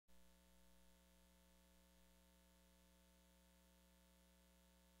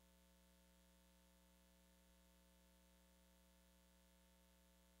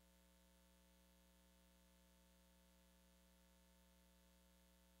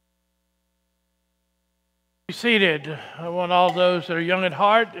Be seated. I want all those that are young at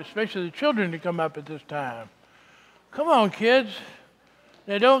heart, especially the children, to come up at this time. Come on, kids.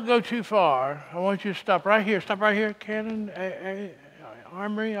 Now, don't go too far. I want you to stop right here. Stop right here. Cannon,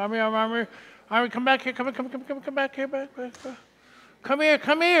 Armory. Come back here. Come back here.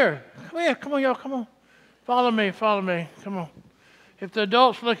 Come here. Come on, y'all. Come on. Follow me. Come on. If the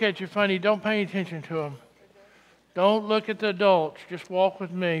adults look at you funny, don't pay attention to them. Don't look at the adults. Just walk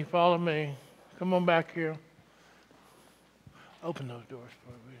with me. Follow me. Come on back here. Open those doors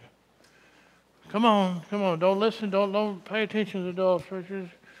for me. Come on. Don't listen. Don't pay attention to the adults.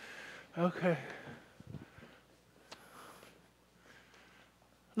 Okay.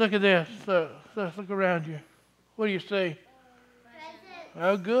 Look at this. Look around you. What do you see? Present.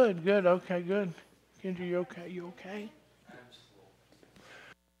 Oh, good. Okay, good. Kendra, you okay? You okay?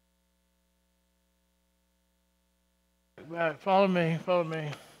 Right, follow me.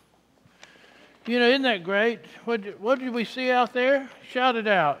 You know, isn't that great? What did we see out there? Shout it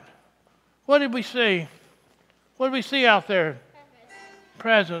out. What did we see? What did we see out there?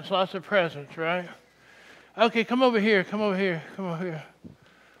 Presents, lots of presents, right? Okay, come over here.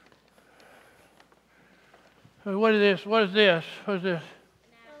 What is this?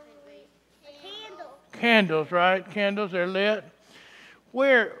 Candles, right? Candles, they're lit.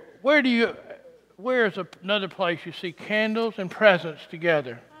 Where is another place you see candles and presents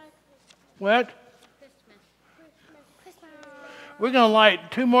together? What? Christmas. We're going to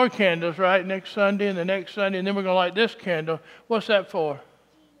light 2 more candles, right? Next Sunday and the next Sunday, and then we're going to light this candle. What's that for?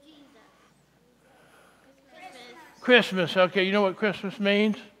 Christmas. Okay, you know what Christmas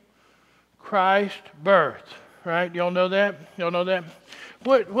means? Christ's birth, right? Y'all know that?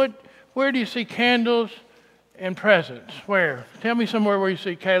 Where do you see candles and presents? Where? Tell me somewhere where you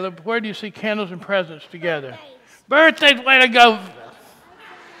see, Caleb. Where do you see candles and presents together? Birthdays, way to go.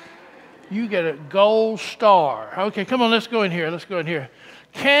 You get a gold star. Okay, come on, let's go in here.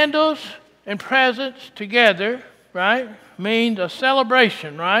 Candles and presents together, right, means a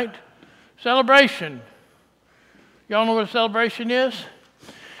celebration, right? Celebration. Y'all know what a celebration is?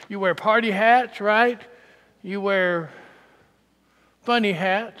 You wear party hats, right? You wear funny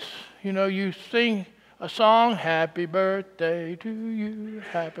hats. You know, you sing a song, happy birthday to you,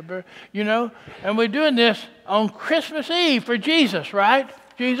 happy birthday, you know? And we're doing this on Christmas Eve for Jesus, right?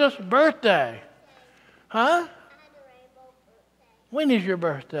 Jesus' birthday. Huh? When is your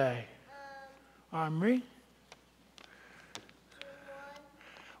birthday? Armory?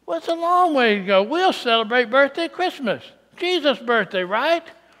 Well, it's a long way to go. We'll celebrate birthday Christmas. Jesus' birthday, right?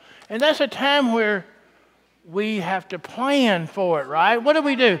 And that's a time where we have to plan for it, right? What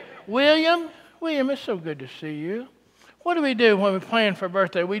do? William, it's so good to see you. What do we do when we plan for a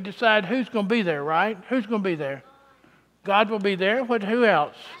birthday? We decide who's going to be there, right? Who's going to be there? God will be there. Who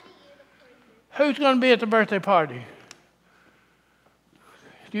else? Who's going to be at the birthday party?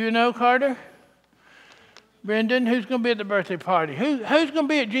 Do you know, Carter? Brendan, who's going to be at the birthday party? Who's going to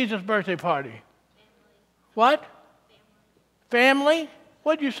be at Jesus' birthday party? What? Family?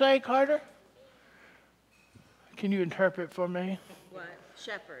 What did you say, Carter? Can you interpret for me? What?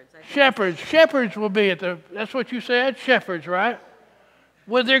 Shepherds. Shepherds will be at that's what you said? Shepherds, right?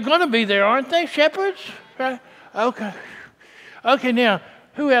 Well, they're going to be there, aren't they? Shepherds? Right? Okay, now,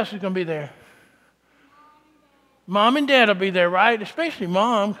 who else is going to be there? Mom and Dad will be there, right? Especially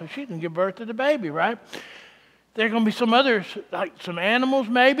Mom, because she's going to give birth to the baby, right? There are going to be some others, like some animals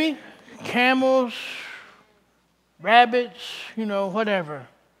maybe, camels, rabbits, you know, whatever.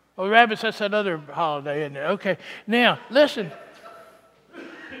 Oh, rabbits, that's that other holiday, isn't it? Okay, now, listen.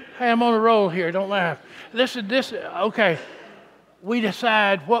 Hey, I'm on a roll here, don't laugh. Listen, okay. We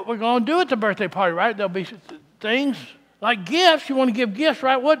decide what we're going to do at the birthday party, right? There'll be things like gifts. You want to give gifts,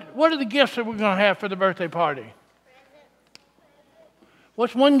 right? What are the gifts that we're going to have for the birthday party?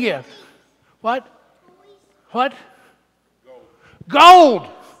 What's one gift? What? Gold.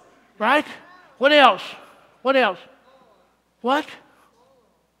 Right? What else? What?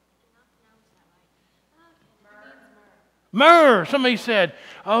 Myrrh. Somebody said.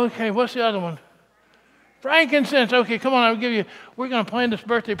 Okay, what's the other one? Frankincense. Okay, come on, we're going to plan this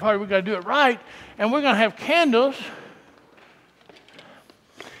birthday party. We've got to do it right. And we're going to have candles.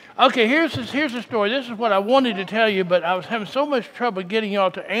 Okay, here's the story. This is what I wanted to tell you, but I was having so much trouble getting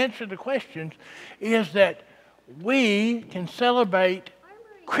y'all to answer the questions, is that we can celebrate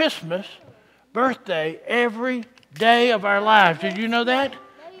Christmas, birthday, every day of our lives. Did you know that?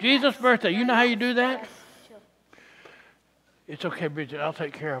 Jesus' birthday. You know how you do that? It's okay, Bridget. I'll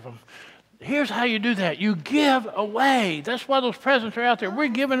take care of them. Here's how you do that. You give away. That's why those presents are out there. We're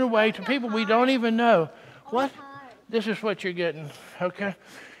giving away to people we don't even know. What? This is what you're getting. Okay?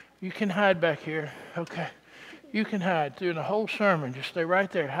 You can hide back here. Okay. You can hide through the whole sermon. Just stay right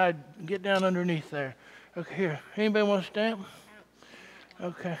there. Hide. Get down underneath there. Okay, here. Anybody want a stamp?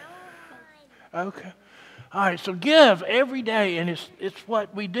 Okay. Okay. All right, so give every day, and it's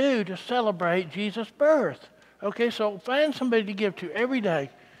what we do to celebrate Jesus' birth. Okay, so find somebody to give to every day.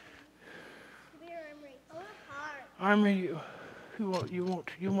 Armory, you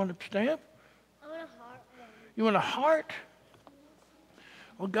want a stamp? I want a heart. You want a heart?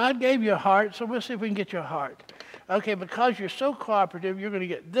 Well, God gave you a heart, so we'll see if we can get you a heart. Okay, because you're so cooperative, you're going to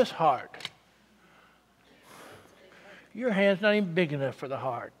get this heart. Your hand's not even big enough for the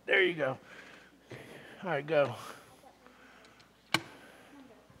heart. There you go. All right, go.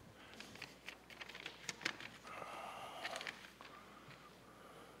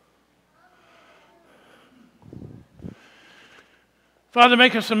 Father,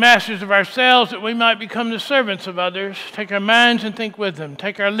 make us the masters of ourselves that we might become the servants of others. Take our minds and think with them.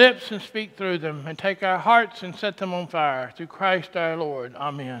 Take our lips and speak through them. And take our hearts and set them on fire. Through Christ our Lord.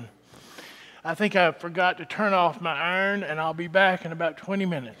 Amen. I think I forgot to turn off my iron, and I'll be back in about 20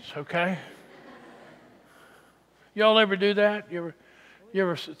 minutes, okay? Y'all ever do that? You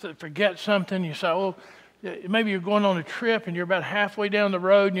ever forget something? You say, oh, maybe you're going on a trip, and you're about halfway down the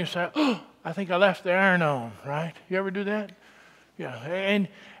road, and you say, oh, I think I left the iron on, right? You ever do that? Yeah,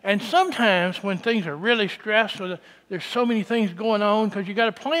 and sometimes when things are really stressful, there's so many things going on because you got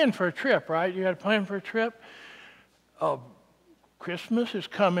to plan for a trip, right? You got to plan for a trip. Christmas is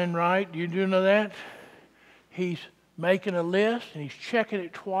coming, right? You do know that? He's making a list and he's checking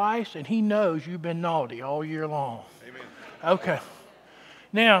it twice, and he knows you've been naughty all year long. Amen. Okay.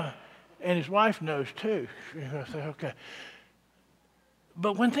 Now, and his wife knows too. Okay.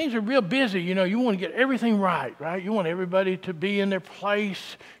 But when things are real busy, you want to get everything right? You want everybody to be in their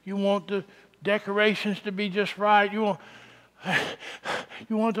place. You want the decorations to be just right. You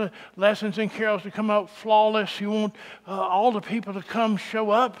want the lessons and carols to come out flawless. You want all the people to come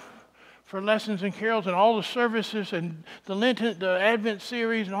show up for lessons and carols and all the services and the Advent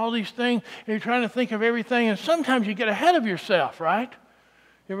series and all these things. And you're trying to think of everything, and sometimes you get ahead of yourself, right?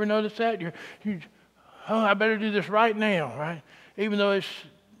 You ever notice that? I better do this right now, right? Even though it's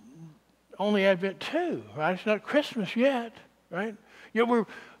only Advent 2, right? It's not Christmas yet, right? Yet we're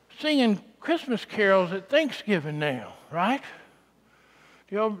singing Christmas carols at Thanksgiving now, right?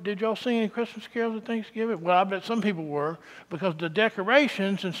 Did y'all sing any Christmas carols at Thanksgiving? Well, I bet some people were, because the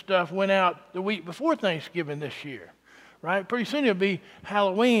decorations and stuff went out the week before Thanksgiving this year, right? Pretty soon it'll be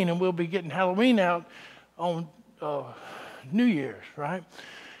Halloween, and we'll be getting Halloween out on New Year's, right?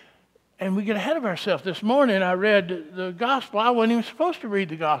 And we get ahead of ourselves. This morning I read the gospel. I wasn't even supposed to read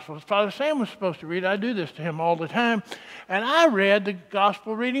the gospel. Father Sam was supposed to read it. I do this to him all the time. And I read the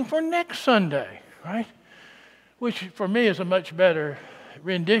gospel reading for next Sunday, right? Which for me is a much better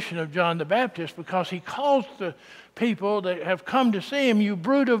rendition of John the Baptist, because he calls the people that have come to see him, you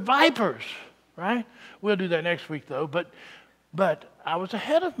brood of vipers, right? We'll do that next week though. But I was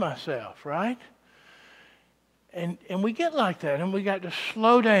ahead of myself, right? And we get like that, and we got to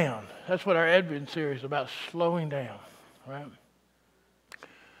slow down. That's what our Advent series is about, slowing down, right?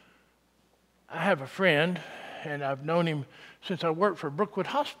 I have a friend, and I've known him since I worked for Brookwood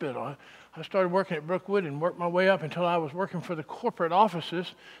Hospital. I started working at Brookwood and worked my way up until I was working for the corporate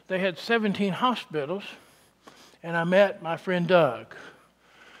offices. They had 17 hospitals, and I met my friend Doug.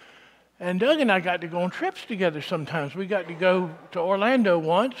 And Doug and I got to go on trips together sometimes. We got to go to Orlando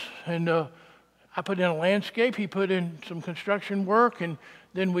once, and I put in a landscape, he put in some construction work, and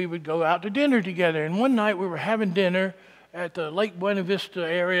then we would go out to dinner together. And one night we were having dinner at the Lake Buena Vista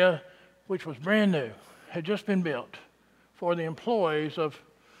area, which was brand new, had just been built for the employees of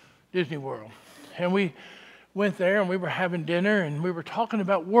Disney World. And we went there and we were having dinner and we were talking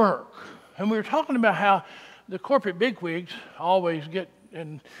about work. And we were talking about how the corporate bigwigs always get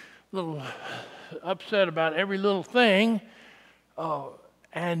a little upset about every little thing.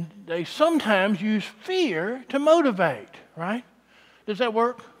 And they sometimes use fear to motivate, right? Does that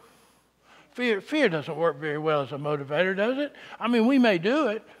work? Fear doesn't work very well as a motivator, does it? I mean, we may do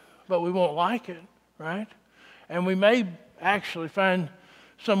it, but we won't like it, right? And we may actually find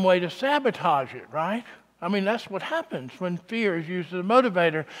some way to sabotage it, right? I mean, that's what happens when fear is used as a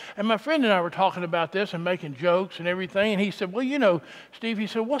motivator. And my friend and I were talking about this and making jokes and everything, and he said, well, Steve, he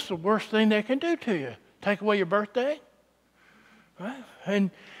said, what's the worst thing they can do to you? Take away your birthday? Right?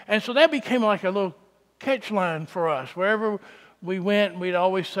 And so that became like a little catch line for us. Wherever we went, we'd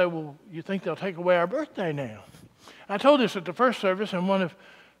always say, well, you think they'll take away our birthday now? I told this at the first service, and one of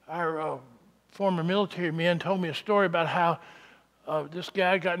our former military men told me a story about how this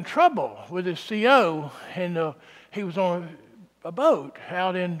guy got in trouble with his CO, and he was on a boat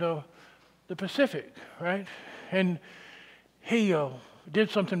out in the Pacific, right? and he did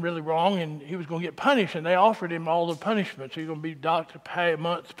something really wrong, and he was going to get punished, and they offered him all the punishments. He was going to be doctor pay, a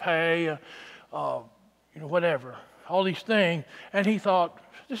month's pay, whatever, all these things. And he thought,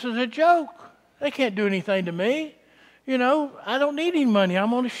 this is a joke. They can't do anything to me. I don't need any money.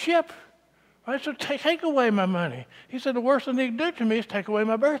 I'm on a ship. Right? So take away my money. He said, the worst thing they can do to me is take away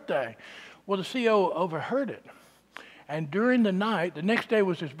my birthday. Well, the CEO overheard it. And during the night, the next day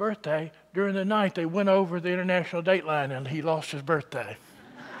was his birthday, during the night they went over the international date line and he lost his birthday.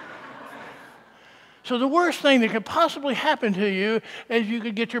 So the worst thing that could possibly happen to you is you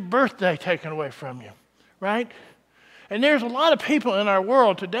could get your birthday taken away from you, right? And there's a lot of people in our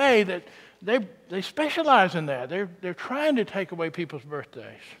world today that they specialize in that. They're trying to take away people's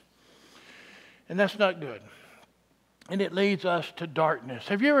birthdays. And that's not good. And it leads us to darkness.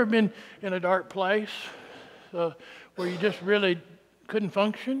 Have you ever been in a dark place where you just really couldn't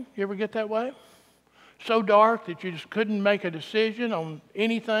function? You ever get that way? So dark that you just couldn't make a decision on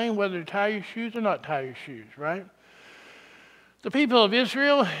anything, whether to tie your shoes or not tie your shoes, right? The people of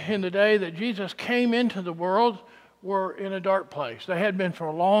Israel in the day that Jesus came into the world were in a dark place. They had been for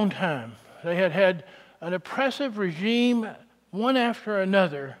a long time. They had had an oppressive regime, one after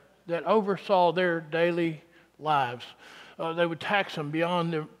another, that oversaw their daily lives. They would tax them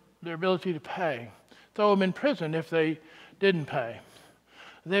beyond their ability to pay, throw them in prison if they didn't pay.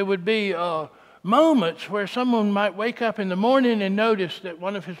 There would be moments where someone might wake up in the morning and notice that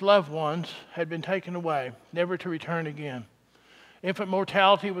one of his loved ones had been taken away, never to return again. Infant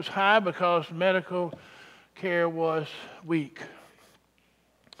mortality was high because medical care was weak.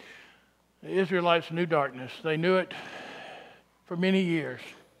 The Israelites knew darkness. They knew it for many years.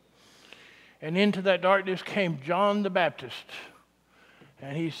 And into that darkness came John the Baptist.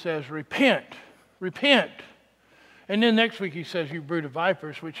 And he says, repent, repent. And then next week he says, you brood of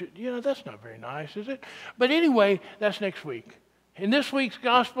vipers, which, that's not very nice, is it? But anyway, that's next week. In this week's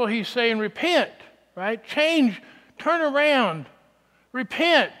gospel, he's saying, repent, right? Change, turn around,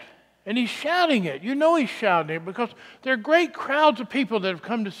 repent. And he's shouting it. He's shouting it because there are great crowds of people that have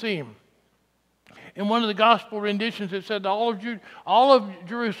come to see him. In one of the gospel renditions, it said all of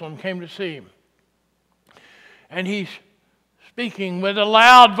Jerusalem came to see him. And he's speaking with a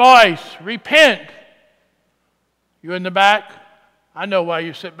loud voice, repent. You in the back? I know why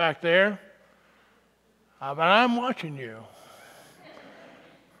you sit back there. But I'm watching you.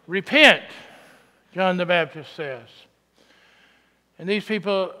 Repent, John the Baptist says. And these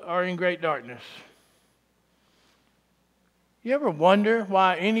people are in great darkness. You ever wonder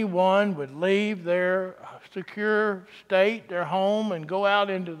why anyone would leave their secure state, their home, and go out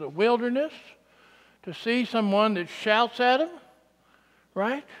into the wilderness to see someone that shouts at them?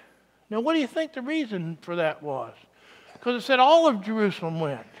 Right? Now, what do you think the reason for that was? Because it said all of Jerusalem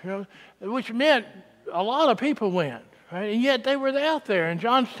went, which meant a lot of people went, right? And yet they were out there, and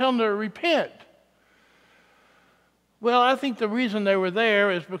John's telling them to repent. Well, I think the reason they were there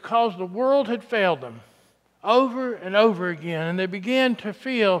is because the world had failed them over and over again, and they began to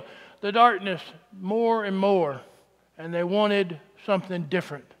feel the darkness more and more, and they wanted something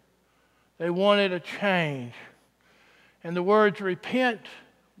different. They wanted a change. And the words repent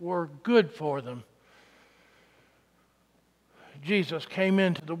were good for them. Jesus came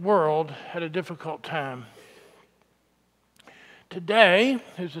into the world at a difficult time. Today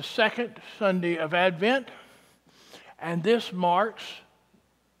is the second Sunday of Advent, and this marks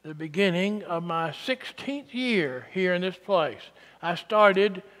the beginning of my 16th year here in this place. I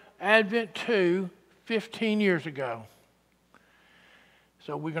started Advent 2 15 years ago.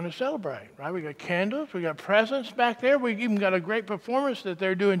 So we're going to celebrate, right? We got candles, we got presents back there. We even got a great performance that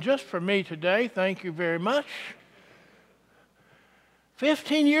they're doing just for me today. Thank you very much.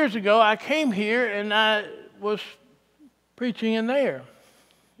 15 years ago, I came here and I was preaching in there,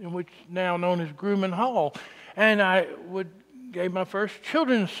 in which is now known as Gruman Hall. And I gave my first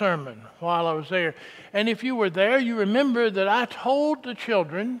children's sermon while I was there. And if you were there, you remember that I told the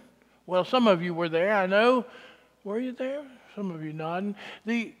children, well, some of you were there, I know. Were you there? Some of you nodding.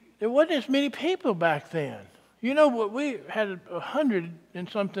 There wasn't as many people back then. We had 100 and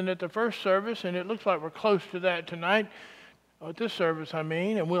something at the first service, and it looks like we're close to that tonight. At this service,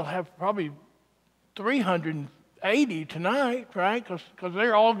 and we'll have probably 380 tonight, right? Because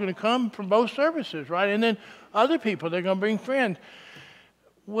they're all going to come from both services, right? And then other people, they're going to bring friends.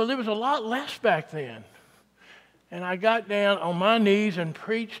 Well, there was a lot less back then. And I got down on my knees and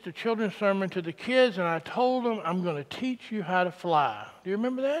preached a children's sermon to the kids, and I told them, I'm going to teach you how to fly. Do you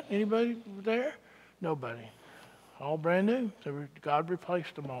remember that? Anybody there? Nobody. All brand new. So God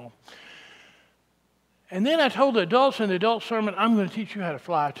replaced them all. And then I told the adults in the adult sermon, I'm going to teach you how to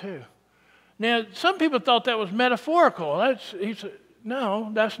fly too. Now, some people thought that was metaphorical. He said, no,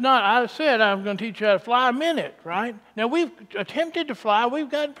 that's not. I said I'm going to teach you how to fly a minute, right? Now, we've attempted to fly. We've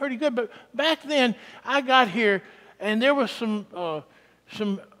gotten pretty good. But back then, I got here, and there was some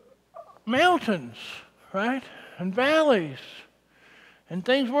mountains, right, and valleys, and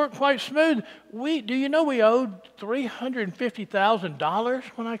things weren't quite smooth. Do you know we owed $350,000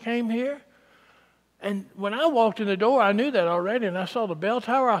 when I came here? And when I walked in the door, I knew that already, and I saw the bell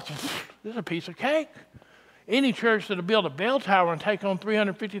tower. I said, this is a piece of cake. Any church that'll build a bell tower and take on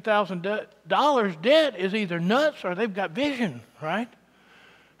 $350,000 debt is either nuts or they've got vision, right?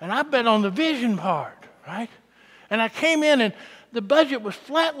 And I bet on the vision part, right? And I came in, and the budget was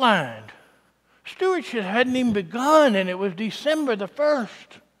flatlined. Stewardship hadn't even begun, and it was December the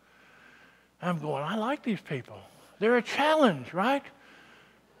 1st. I'm going, I like these people. They're a challenge, right?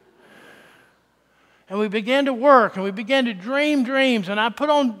 And we began to work, and we began to dream dreams, and I put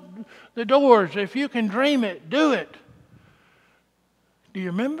on the doors, if you can dream it, do it. Do you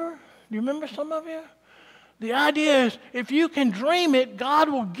remember? Do you remember some of you? The idea is, if you can dream it, God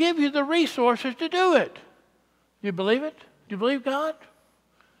will give you the resources to do it. Do you believe it? Do you believe God?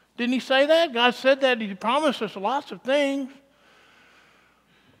 Didn't he say that? God said that. He promised us lots of things.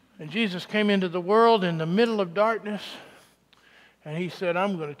 And Jesus came into the world in the middle of darkness, and he said,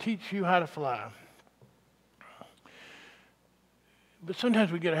 I'm going to teach you how to fly. But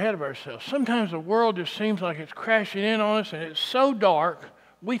sometimes we get ahead of ourselves. Sometimes the world just seems like it's crashing in on us, and it's so dark,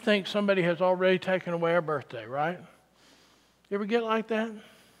 we think somebody has already taken away our birthday, right? You ever get like that?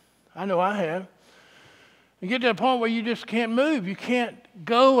 I know I have. You get to a point where you just can't move. You can't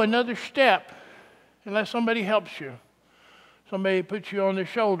go another step unless somebody helps you. Somebody puts you on their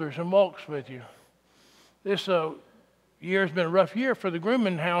shoulders and walks with you. This year has been a rough year for the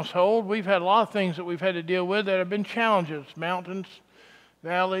Gruman household. We've had a lot of things that we've had to deal with that have been challenges. Mountains,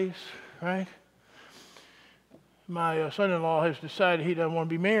 valleys, right? My son-in-law has decided he doesn't want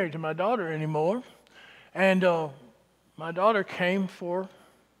to be married to my daughter anymore. And my daughter came for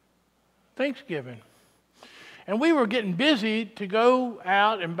Thanksgiving. And we were getting busy to go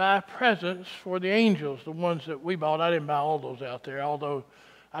out and buy presents for the angels, the ones that we bought. I didn't buy all those out there, although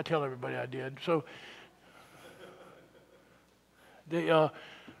I tell everybody I did. So we're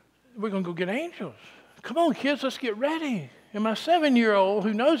going to go get angels. Come on, kids, let's get ready. And my 7-year-old,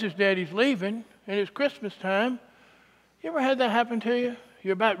 who knows his daddy's leaving, and it's Christmas time, you ever had that happen to you?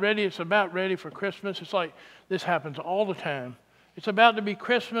 You're about ready, it's about ready for Christmas. It's like this happens all the time. It's about to be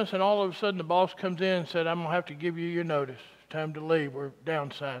Christmas, and all of a sudden the boss comes in and said, I'm going to have to give you your notice. It's time to leave. We're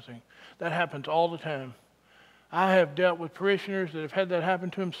downsizing. That happens all the time. I have dealt with parishioners that have had that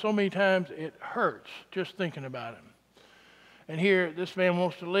happen to them so many times, it hurts just thinking about it. And here, this man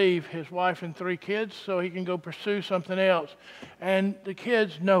wants to leave his wife and 3 kids so he can go pursue something else. And the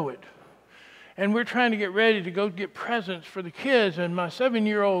kids know it. And we're trying to get ready to go get presents for the kids. And my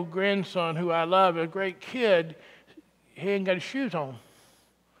 7-year-old grandson, who I love, a great kid, he ain't got his shoes on.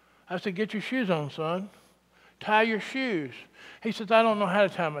 I said, get your shoes on, son. Tie your shoes. He says, I don't know how to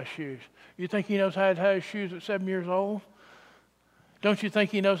tie my shoes. You think he knows how to tie his shoes at 7 years old? Don't you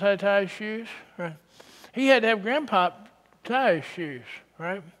think he knows how to tie his shoes? Right. He had to have Grandpa tie his shoes,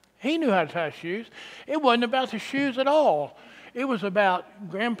 right? He knew how to tie his shoes. It wasn't about the shoes at all. It was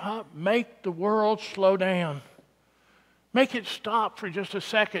about, Grandpa, make the world slow down. Make it stop for just a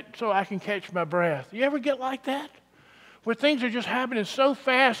second so I can catch my breath. You ever get like that? Where things are just happening so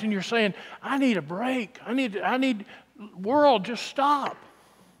fast and you're saying, I need a break. I need world, just stop.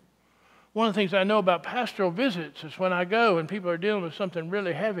 One of the things I know about pastoral visits is when I go and people are dealing with something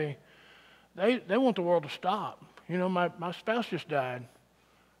really heavy, they want the world to stop. You know, my spouse just died.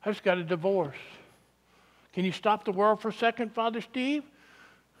 I just got a divorce. Can you stop the world for a second, Father Steve?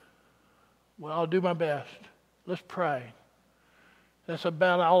 Well, I'll do my best. Let's pray. That's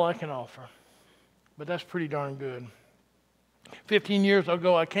about all I can offer. But that's pretty darn good. 15 years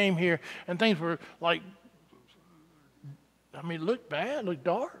ago, I came here, and things were like, it looked bad, looked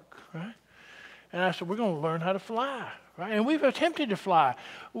dark, right? And I said, we're going to learn how to fly, right? And we've attempted to fly.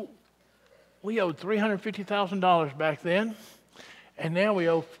 We owed $350,000 back then, and now we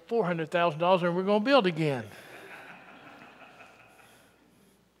owe $400,000, and we're going to build again.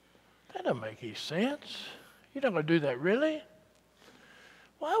 That doesn't make any sense. You're not going to do that, really?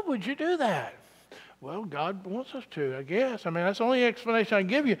 Why would you do that? Well, God wants us to, I guess. That's the only explanation I can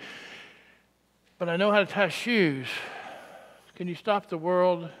give you. But I know how to tie shoes. Can you stop the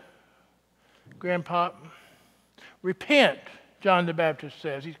world, Grandpa? Repent, John the Baptist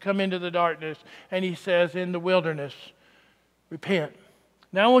says. He's come into the darkness, and he says, in the wilderness, repent.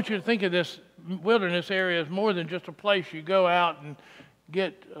 Now, I want you to think of this wilderness area as more than just a place you go out and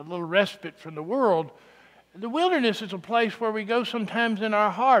get a little respite from the world. The wilderness is a place where we go sometimes in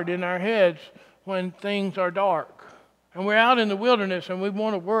our heart, in our heads, when things are dark. And we're out in the wilderness and we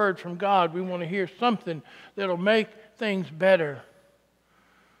want a word from God. We want to hear something that'll make things better.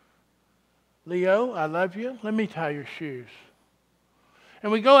 Leo, I love you. Let me tie your shoes.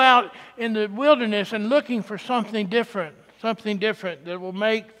 And we go out in the wilderness and looking for something different that will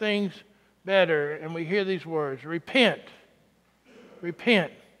make things better. And we hear these words, repent.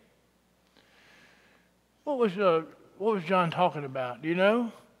 Repent. What was John talking about? Do you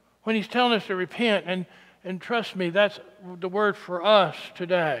know? When he's telling us to repent, and trust me, that's the word for us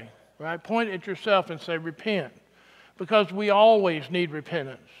today, right? Point at yourself and say, repent. Because we always need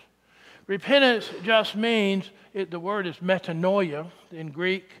repentance. Repentance just means, the word is metanoia in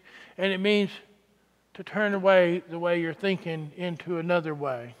Greek, and it means to turn away the way you're thinking into another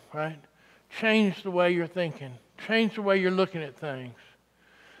way, right? Change the way you're thinking. Change the way you're looking at things.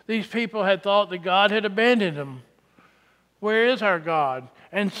 These people had thought that God had abandoned them. Where is our God?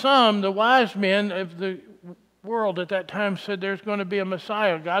 And some, the wise men of the world at that time, said there's going to be a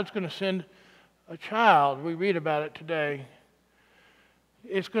Messiah. God's going to send a child. We read about it today.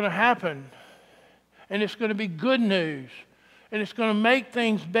 It's going to happen. And it's going to be good news. And it's going to make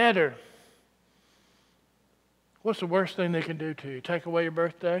things better. What's the worst thing they can do to you? Take away your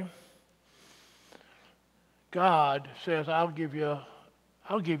birthday? God says, I'll give you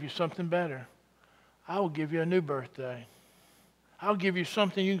something better. I will give you a new birthday. I'll give you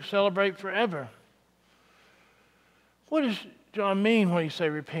something you can celebrate forever. What does John mean when he say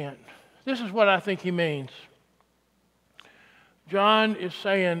repent? This is what I think he means. John is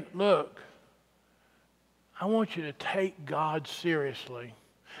saying, look, I want you to take God seriously.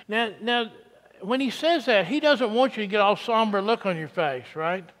 Now, when he says that, he doesn't want you to get all somber look on your face,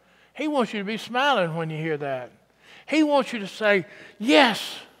 right? He wants you to be smiling when you hear that. He wants you to say,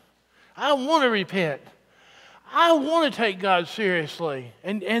 yes, I want to repent. I want to take God seriously.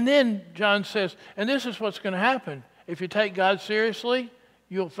 And then John says, and this is what's going to happen. If you take God seriously,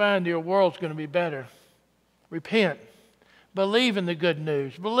 you'll find your world's going to be better. Repent. Believe in the good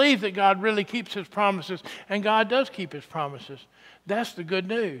news. Believe that God really keeps His promises, and God does keep His promises. That's the good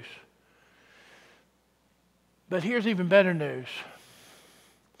news. But here's even better news.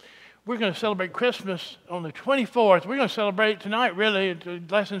 We're going to celebrate Christmas on the 24th. We're going to celebrate tonight, really,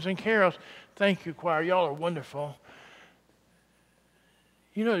 Lessons and Carols. Thank you, choir. Y'all are wonderful.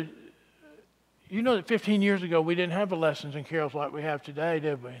 You know that 15 years ago we didn't have the Lessons and Carols like we have today,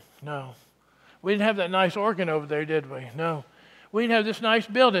 did we? No. We didn't have that nice organ over there, did we? No. We didn't have this nice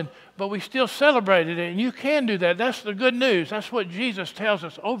building, but we still celebrated it, and you can do that. That's the good news. That's what Jesus tells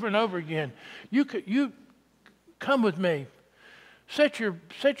us over and over again. You come with me. Set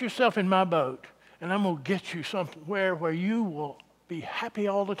yourself in my boat, and I'm going to get you somewhere where you will be happy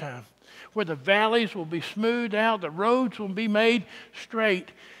all the time, where the valleys will be smoothed out, the roads will be made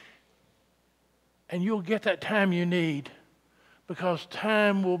straight, and you'll get that time you need, because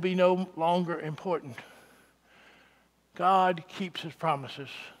time will be no longer important. God keeps His promises.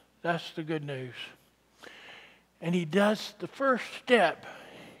 That's the good news. And He does the first step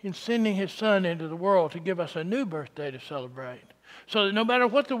in sending His Son into the world to give us a new birthday to celebrate. So that no matter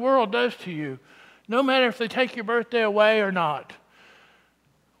what the world does to you, no matter if they take your birthday away or not,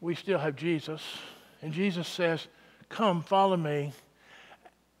 we still have Jesus. And Jesus says, come, follow me,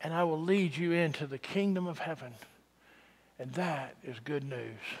 and I will lead you into the kingdom of heaven. And that is good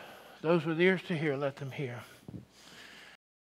news. Those with ears to hear, let them hear.